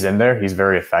he's in there, he's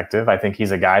very effective. I think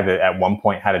he's a guy that at one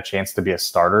point had a chance to be a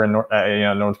starter in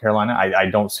North Carolina. I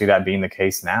don't see that being the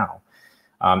case now.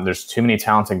 There's too many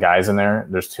talented guys in there.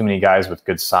 There's too many guys with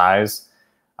good size.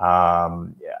 I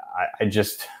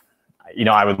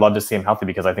would love to see him healthy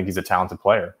because I think he's a talented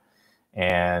player.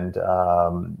 And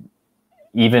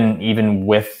even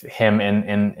with him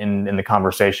in the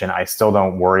conversation, I still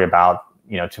don't worry about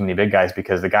too many big guys,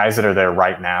 because the guys that are there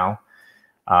right now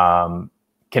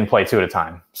can play two at a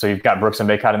time. So you've got Brooks and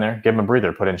Bacot in there, give them a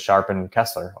breather, put in Sharp and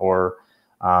Kessler, or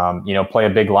play a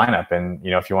big lineup. And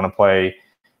if you want to play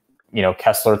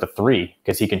Kessler at the 3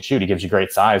 because he can shoot, he gives you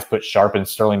great size, put Sharp and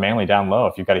Sterling Manley down low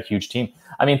if you've got a huge team.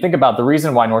 I mean, think about the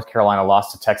reason why North Carolina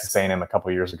lost to Texas A&M a couple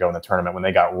of years ago in the tournament when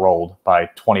they got rolled by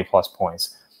 20-plus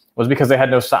points was because they had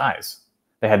no size.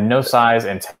 They had no size,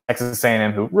 and Texas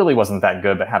A&M, who really wasn't that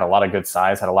good but had a lot of good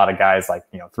size, had a lot of guys like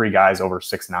 3 guys over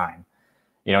 6'9".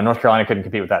 North Carolina couldn't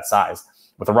compete with that size.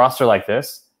 With a roster like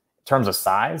this, in terms of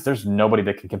size, there's nobody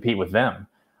that can compete with them.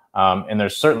 And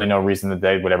there's certainly no reason that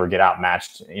they would ever get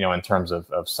outmatched, in terms of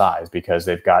size, because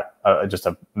they've got just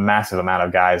a massive amount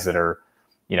of guys that are,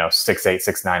 6'8",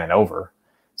 6'9", and over.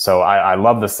 So I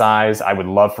love the size. I would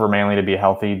love for Manley to be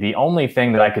healthy. The only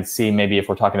thing that I could see, maybe if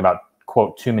we're talking about,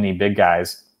 quote, too many big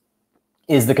guys,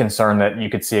 is the concern that you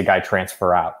could see a guy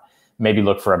transfer out, maybe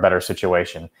look for a better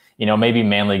situation. Maybe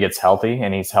Manley gets healthy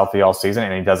and he's healthy all season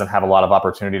and he doesn't have a lot of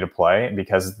opportunity to play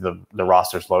because the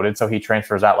roster's loaded. So he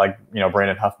transfers out like,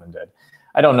 Brandon Huffman did.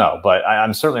 I don't know, but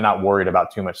I'm certainly not worried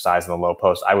about too much size in the low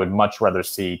post. I would much rather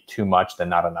see too much than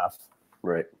not enough.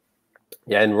 Right.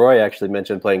 Yeah. And Roy actually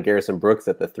mentioned playing Garrison Brooks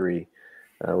at the 3,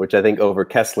 which I think over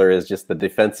Kessler is just the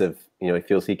defensive. He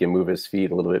feels he can move his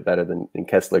feet a little bit better than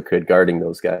Kessler could guarding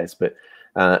those guys. But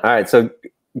all right. So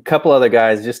a couple other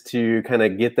guys just to kind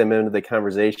of get them into the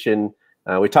conversation.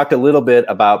 We talked a little bit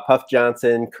about Puff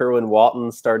Johnson, Kerwin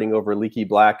Walton starting over Leaky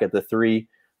Black at the 3.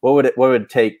 What would it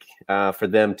take for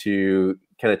them to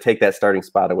kind of take that starting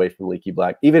spot away from Leaky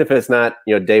Black, even if it's not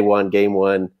day 1, game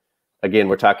 1? Again,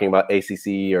 we're talking about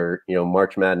ACC or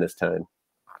March Madness time.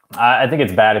 I think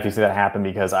it's bad if you see that happen,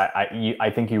 because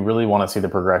I think you really want to see the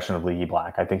progression of Leaky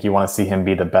Black. I think you want to see him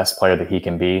be the best player that he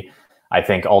can be. I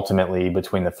think ultimately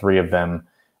between the 3 of them,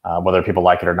 whether people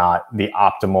like it or not, the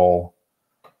optimal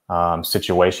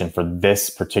situation for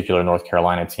this particular North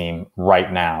Carolina team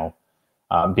right now,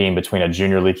 being between a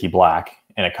junior Leaky Black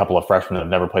and a couple of freshmen that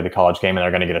have never played the college game and they're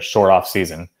going to get a short off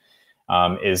season,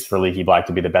 is for Leaky Black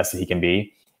to be the best that he can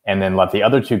be. And then let the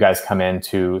other 2 guys come in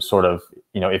to sort of,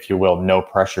 if you will, no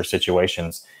pressure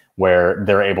situations where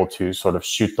they're able to sort of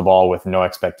shoot the ball with no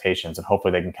expectations. And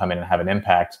hopefully they can come in and have an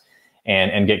impact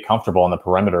and get comfortable on the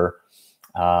perimeter.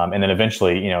 And then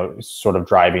eventually, sort of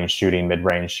driving, shooting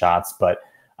mid-range shots. But,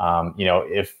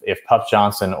 if Puff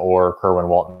Johnson or Kerwin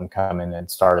Walton come in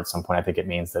and start at some point, I think it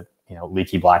means that,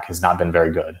 Leaky Black has not been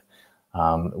very good,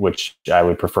 which I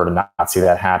would prefer to not see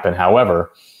that happen.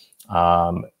 However,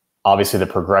 obviously the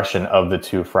progression of the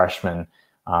 2 freshmen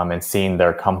and seeing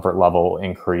their comfort level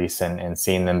increase and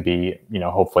seeing them be,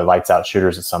 hopefully lights out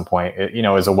shooters at some point,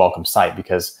 is a welcome sight,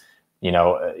 because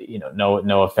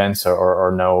no offense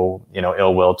or no,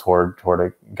 ill will toward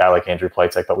a guy like Andrew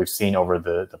Platek, but we've seen over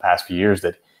the past few years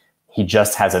that he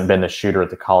just hasn't been the shooter at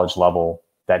the college level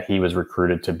that he was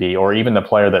recruited to be, or even the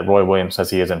player that Roy Williams says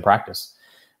he is in practice.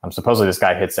 Supposedly this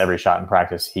guy hits every shot in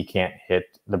practice. He can't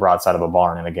hit the broadside of a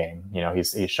barn in a game.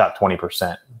 He's shot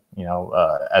 20%,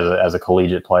 as a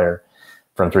collegiate player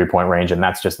from 3-point range, and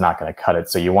that's just not going to cut it.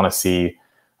 So you want to see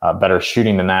better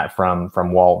shooting than that from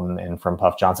Walton and from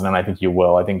Puff Johnson, and I think you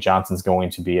will. I think Johnson's going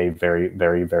to be a very,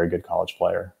 very, very good college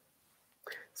player.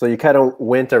 So you kind of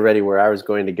went already where I was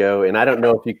going to go, and I don't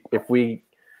know if we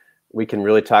can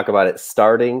really talk about it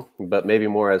starting, but maybe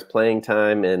more as playing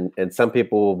time. And some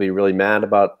people will be really mad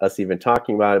about us even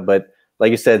talking about it. But like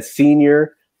you said,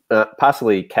 senior,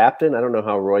 possibly captain. I don't know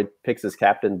how Roy picks his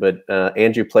captain, but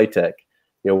Andrew Platek.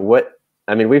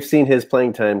 We've seen his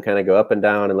playing time kind of go up and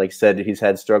down, and like you said, he's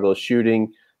had struggles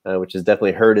shooting, which has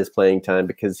definitely hurt his playing time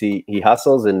because he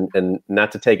hustles, and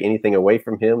not to take anything away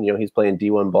from him. He's playing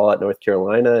D1 ball at North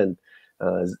Carolina and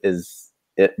is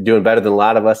doing better than a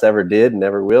lot of us ever did and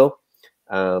ever will.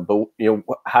 But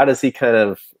how does he kind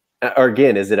of, or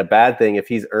again, is it a bad thing if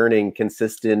he's earning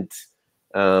consistent,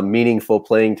 meaningful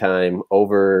playing time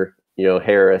over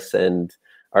Harris and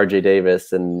RJ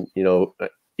Davis, and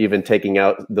even taking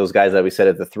out those guys that we said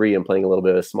at the 3 and playing a little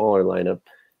bit of a smaller lineup?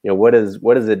 What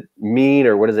does it mean,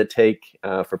 or what does it take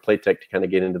for Platek to kind of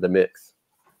get into the mix?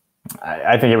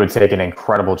 I think it would take an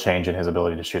incredible change in his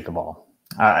ability to shoot the ball.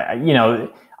 I know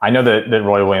that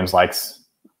Roy Williams likes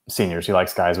seniors. He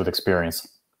likes guys with experience.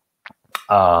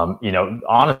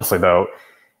 Honestly though,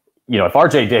 if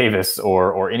RJ Davis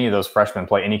or any of those freshmen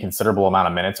play any considerable amount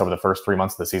of minutes over the first 3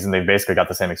 months of the season, they've basically got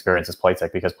the same experience as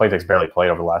Platek, because Platek's barely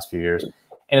played over the last few years.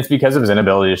 And it's because of his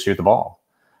inability to shoot the ball.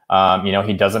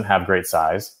 He doesn't have great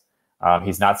size.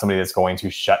 He's not somebody that's going to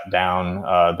shut down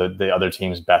the other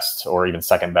team's best or even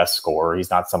second best scorer. He's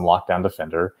not some lockdown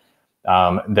defender.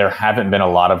 There haven't been a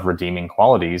lot of redeeming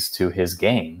qualities to his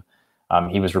game.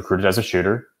 He was recruited as a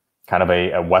shooter, kind of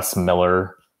a Wes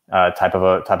Miller type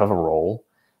of a role,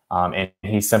 and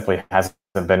he simply hasn't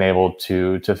been able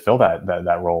to fill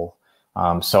that role.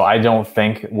 So I don't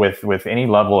think with any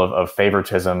level of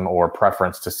favoritism or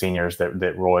preference to seniors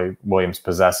that Roy Williams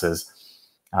possesses,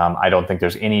 I don't think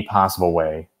there's any possible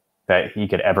way that he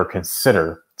could ever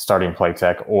consider starting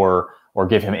Platek or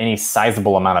give him any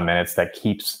sizable amount of minutes that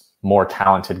keeps more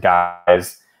talented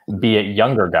guys, be it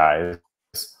younger guys,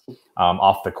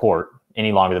 off the court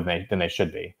any longer than they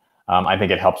should be. I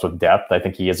think it helps with depth. I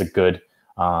think he is a good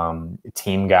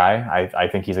team guy. I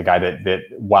think he's a guy that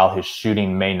while his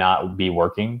shooting may not be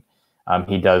working,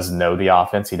 he does know the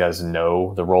offense. He does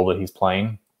know the role that he's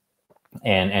playing,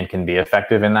 and can be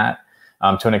effective in that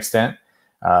to an extent.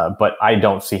 But I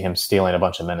don't see him stealing a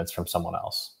bunch of minutes from someone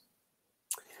else.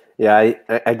 Yeah,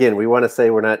 again, we want to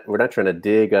say we're not trying to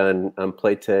dig on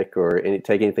Platek or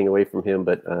take anything away from him,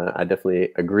 but I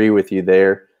definitely agree with you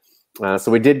there.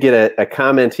 So we did get a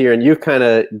comment here, and you've kind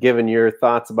of given your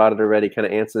thoughts about it already, kind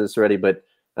of answered this already. But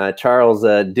Charles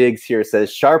Diggs here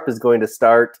says Sharp is going to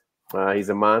start. He's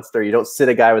a monster. You don't sit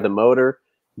a guy with a motor,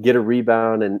 get a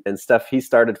rebound and stuff. He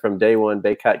started from day one.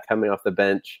 Bacot coming off the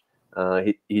bench.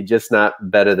 He just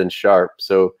not better than Sharp.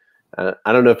 So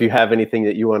I don't know if you have anything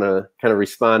that you want to kind of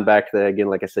respond back to that. Again,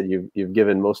 like I said, you've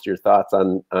given most of your thoughts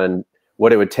on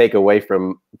what it would take away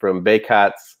from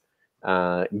Bacot's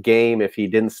game if he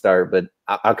didn't start, but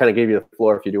I'll kind of give you the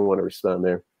floor if you do want to respond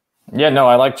there. Yeah, no,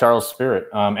 I like Charles' spirit,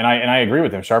 and I agree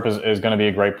with him. Sharp is going to be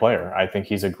a great player. I think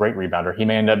he's a great rebounder. He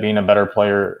may end up being a better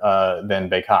player than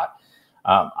Bacot.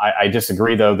 I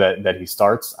disagree though that he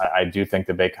starts. I do think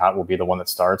that Bacot will be the one that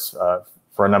starts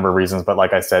for a number of reasons, but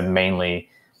like I said, mainly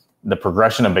the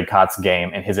progression of Bacot's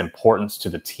game and his importance to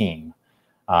the team,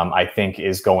 I think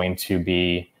is going to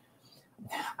be.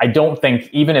 I don't think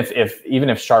even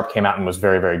if Sharp came out and was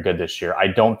very, very good this year, I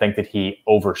don't think that he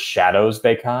overshadows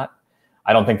Bacot.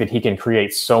 I don't think that he can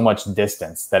create so much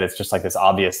distance that it's just like this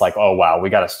obvious, like, oh wow, we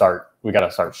got to start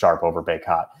Sharp over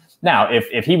Bacot. Now,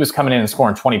 if he was coming in and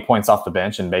scoring 20 points off the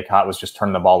bench and Bacot was just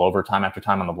turning the ball over time after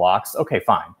time on the blocks, okay,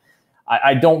 fine.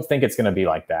 I don't think it's going to be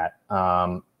like that,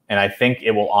 and I think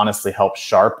it will honestly help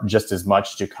Sharp just as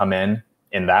much to come in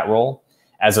that role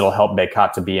as it'll help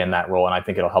Bacot to be in that role. And I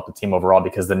think it'll help the team overall,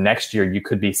 because the next year you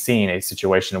could be seeing a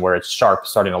situation where it's Sharp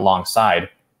starting alongside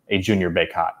a junior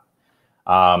Bacot.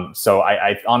 So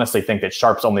I honestly think that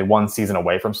Sharp's only one season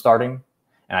away from starting,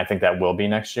 and I think that will be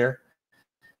next year.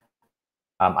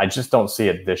 I just don't see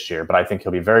it this year, but I think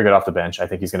he'll be very good off the bench. I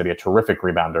think he's going to be a terrific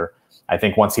rebounder. I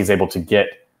think once he's able to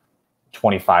get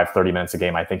 25, 30 minutes a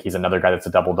game, I think he's another guy that's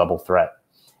a double-double threat.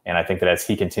 And I think that as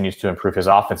he continues to improve his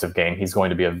offensive game, he's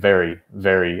going to be a very,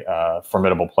 very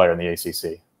formidable player in the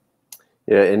ACC.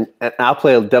 Yeah, and I'll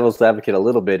play devil's advocate a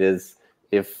little bit. Is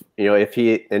if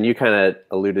he, and you kind of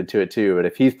alluded to it too, but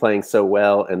if he's playing so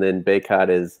well and then Bacot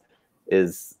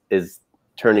is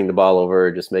turning the ball over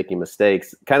or just making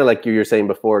mistakes, kind of like you were saying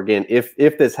before. Again, if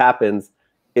this happens,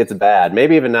 it's bad.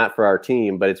 Maybe even not for our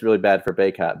team, but it's really bad for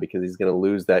Bacot because he's going to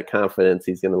lose that confidence.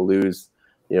 He's going to lose,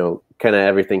 kind of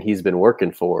everything he's been working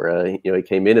for. He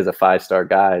came in as a 5-star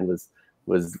guy and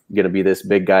was going to be this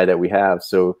big guy that we have.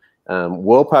 So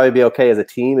We'll probably be okay as a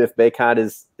team if Bacot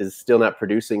is still not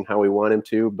producing how we want him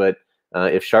to. But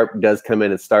if Sharp does come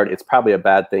in and start, it's probably a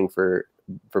bad thing for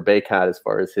Bacot as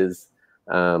far as his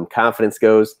confidence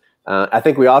goes. I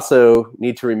think we also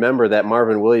need to remember that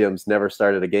Marvin Williams never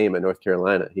started a game at North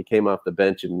Carolina. He came off the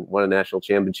bench and won a national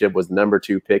championship, was number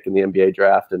 2 pick in the NBA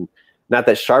draft. And not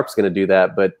that Sharp's going to do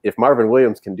that, but if Marvin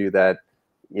Williams can do that,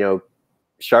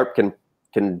 Sharp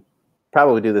can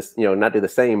probably do this, not do the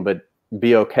same, but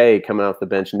be okay coming off the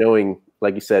bench, knowing,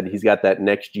 like you said, he's got that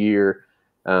next year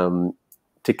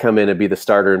to come in and be the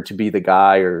starter and to be the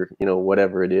guy, or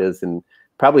whatever it is, and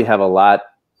probably have a lot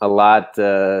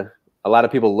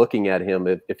of people looking at him.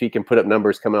 If he can put up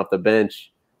numbers coming off the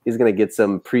bench, he's going to get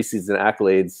some preseason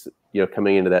accolades,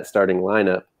 coming into that starting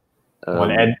lineup.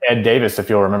 When Ed Davis, if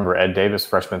you'll remember, Ed Davis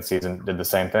freshman season did the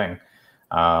same thing.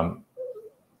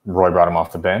 Roy brought him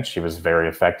off the bench. He was very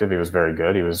effective. He was very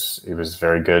good. He was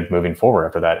very good moving forward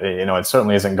after that. It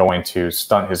certainly isn't going to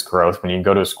stunt his growth when you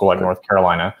go to a school like North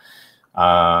Carolina,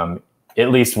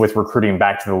 at least with recruiting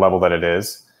back to the level that it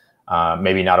is.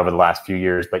 Maybe not over the last few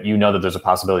years, but that there's a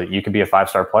possibility that you could be a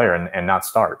 5-star player and not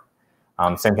start.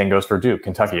 Same thing goes for Duke,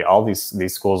 Kentucky, all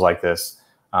these schools like this.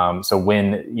 So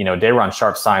when, Day'Ron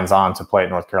Sharp signs on to play at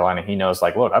North Carolina, he knows,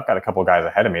 like, look, I've got a couple of guys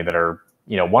ahead of me that are,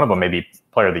 one of them may be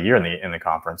player of the year in the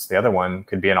conference. The other one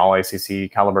could be an all ACC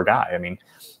caliber guy. I mean,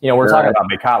 we're talking about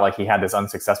Bacot like he had this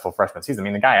unsuccessful freshman season. I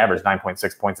mean, the guy averaged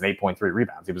 9.6 points and 8.3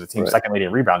 rebounds. He was a team second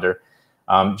leading rebounder.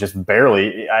 Just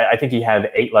barely. I think he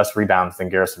had 8 less rebounds than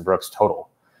Garrison Brooks total.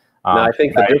 No, I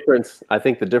think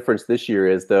the difference this year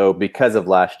is, though, because of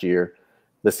last year,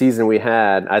 the season we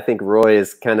had, I think Roy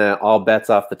is kind of all bets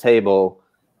off the table.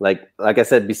 Like I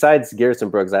said, besides Garrison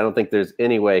Brooks, I don't think there's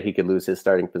any way he could lose his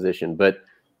starting position. But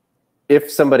if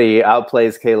somebody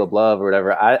outplays Caleb Love or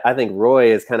whatever, I think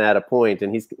Roy is kind of at a point,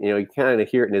 and he's, you kind of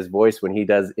hear it in his voice when he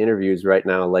does interviews right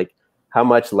now, like how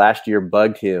much last year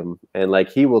bugged him, and like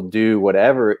he will do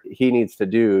whatever he needs to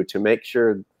do to make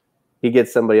sure he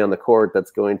gets somebody on the court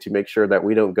that's going to make sure that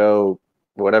we don't go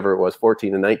whatever it was,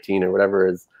 14-19 or whatever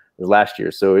is last year.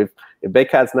 So if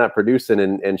Bacot's not producing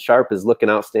and Sharp is looking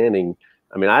outstanding,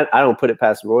 I mean, I don't put it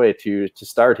past Roy to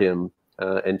start him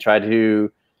and try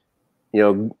to,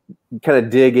 kind of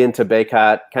dig into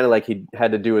Bacot, kind of like he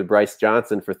had to do with Bryce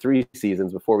Johnson for 3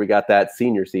 seasons before we got that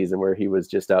senior season where he was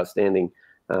just outstanding.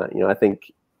 I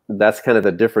think that's kind of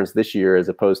the difference this year as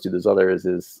opposed to those others.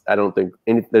 Is I don't think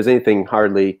there's anything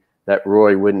hardly that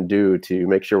Roy wouldn't do to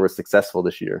make sure we're successful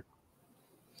this year.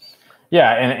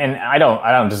 Yeah, and I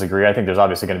don't disagree. I think there's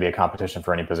obviously going to be a competition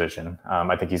for any position.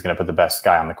 I think he's going to put the best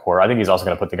guy on the court. I think he's also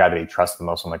going to put the guy that he trusts the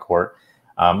most on the court.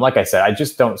 Like I said, I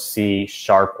just don't see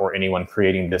Sharp or anyone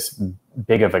creating this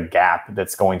big of a gap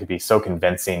that's going to be so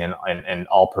convincing and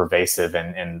all pervasive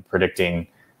and predicting,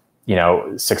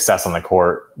 success on the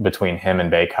court between him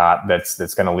and Bacot.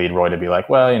 That's going to lead Roy to be like,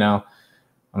 well,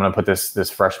 I'm going to put this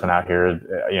freshman out here,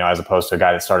 as opposed to a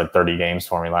guy that started 30 games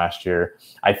for me last year.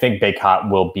 I think Bacot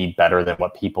will be better than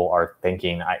what people are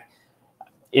thinking.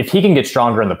 If he can get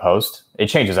stronger in the post, it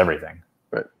changes everything.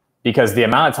 Right. Because the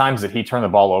amount of times that he turned the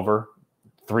ball over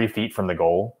 3 feet from the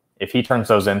goal, if he turns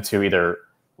those into either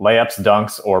layups,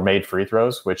 dunks, or made free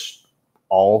throws, which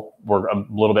all were a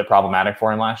little bit problematic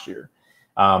for him last year,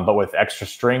 but with extra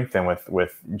strength and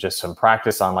with just some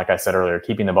practice on, like I said earlier,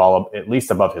 keeping the ball at least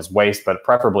above his waist, but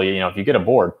preferably, if you get a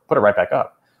board, put it right back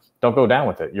up. Don't go down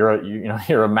with it. You're a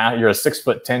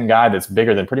 6'10" guy that's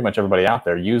bigger than pretty much everybody out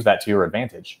there. Use that to your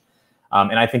advantage.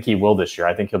 And I think he will this year.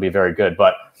 I think he'll be very good.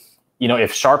 But,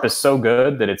 if Sharp is so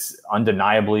good that it's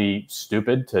undeniably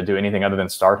stupid to do anything other than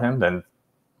start him, then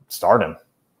start him.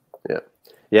 Yeah.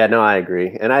 Yeah, no, I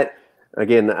agree. And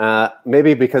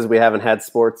maybe because we haven't had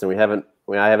sports and I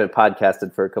haven't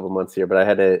podcasted for a couple months here, but I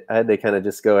had to kind of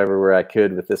just go everywhere I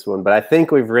could with this one. But I think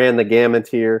we've ran the gamut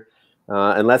here.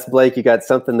 Unless, Blake, you got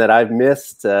something that I've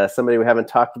missed, somebody we haven't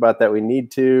talked about that we need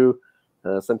to,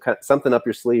 something up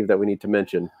your sleeve that we need to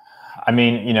mention. I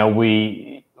mean,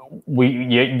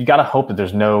 you got to hope that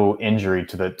there's no injury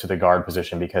to the guard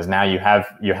position, because now you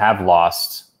have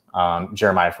lost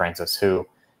Jeremiah Francis, who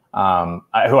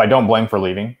I don't blame for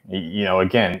leaving.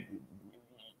 Again,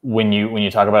 when you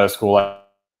talk about a school like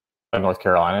North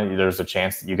Carolina, there's a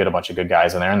chance that you get a bunch of good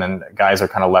guys in there, and then guys are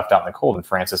kind of left out in the cold. And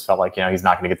Francis felt like he's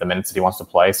not going to get the minutes that he wants to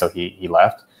play, so he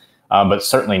left. But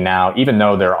certainly now, even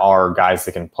though there are guys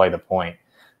that can play the point,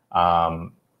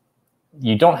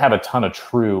 you don't have a ton of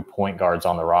true point guards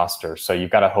on the roster. So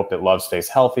you've got to hope that Love stays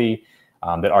healthy,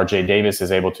 that RJ Davis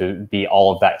is able to be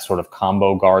all of that sort of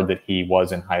combo guard that he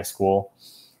was in high school.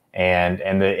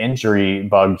 And the injury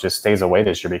bug just stays away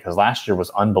this year, because last year was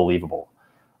unbelievable.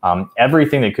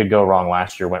 Everything that could go wrong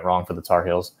last year went wrong for the Tar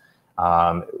Heels.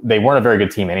 They weren't a very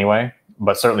good team anyway,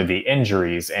 but certainly the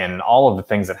injuries and all of the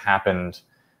things that happened,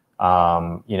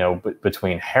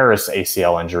 between Harris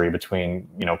ACL injury, between,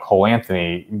 Cole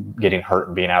Anthony getting hurt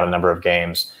and being out a number of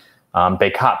games,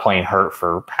 Bacot playing hurt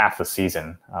for half the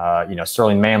season,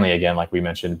 Sterling Manley, again, like we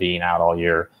mentioned, being out all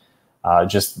year.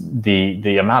 Just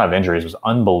the amount of injuries was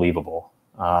unbelievable.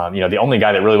 The only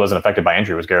guy that really wasn't affected by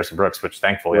injury was Garrison Brooks, which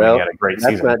thankfully he had a great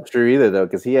season. That's not true either, though,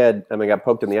 because he got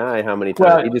poked in the eye how many times?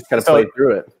 Well, he just kind of played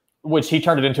through it. Which he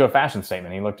turned it into a fashion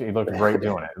statement. He looked great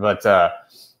doing it. But,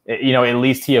 at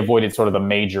least he avoided sort of the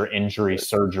major injury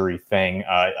surgery thing.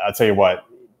 I'll tell you what,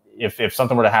 if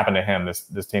something were to happen to him,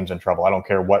 this team's in trouble. I don't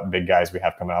care what big guys we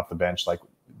have coming off the bench. Like,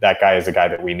 that guy is a guy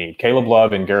that we need. Caleb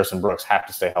Love and Garrison Brooks have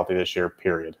to stay healthy this year,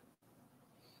 period.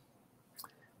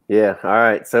 Yeah. All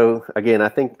right. So again, I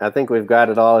think we've got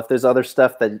it all. If there's other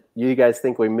stuff that you guys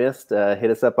think we missed,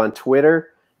 hit us up on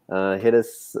Twitter. Hit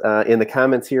us in the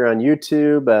comments here on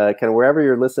YouTube. Kind of wherever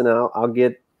you're listening, I'll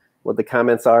get what the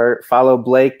comments are. Follow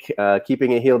Blake,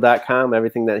 keepingitheel.com.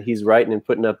 Everything that he's writing and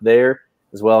putting up there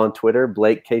as well on Twitter,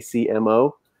 Blake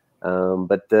KCMO.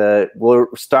 But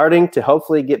we're starting to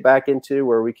hopefully get back into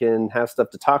where we can have stuff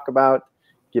to talk about.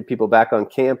 Get people back on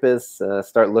campus,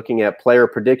 start looking at player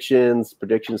predictions for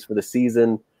the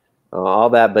season, all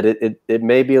that. But it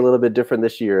may be a little bit different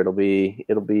this year. It'll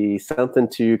be something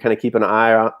to kind of keep an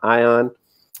eye on.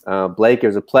 Blake, it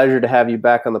was a pleasure to have you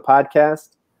back on the podcast.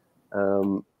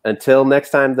 Until next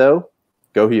time, though,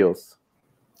 go Heels.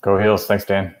 Go Heels. Thanks,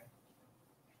 Dan.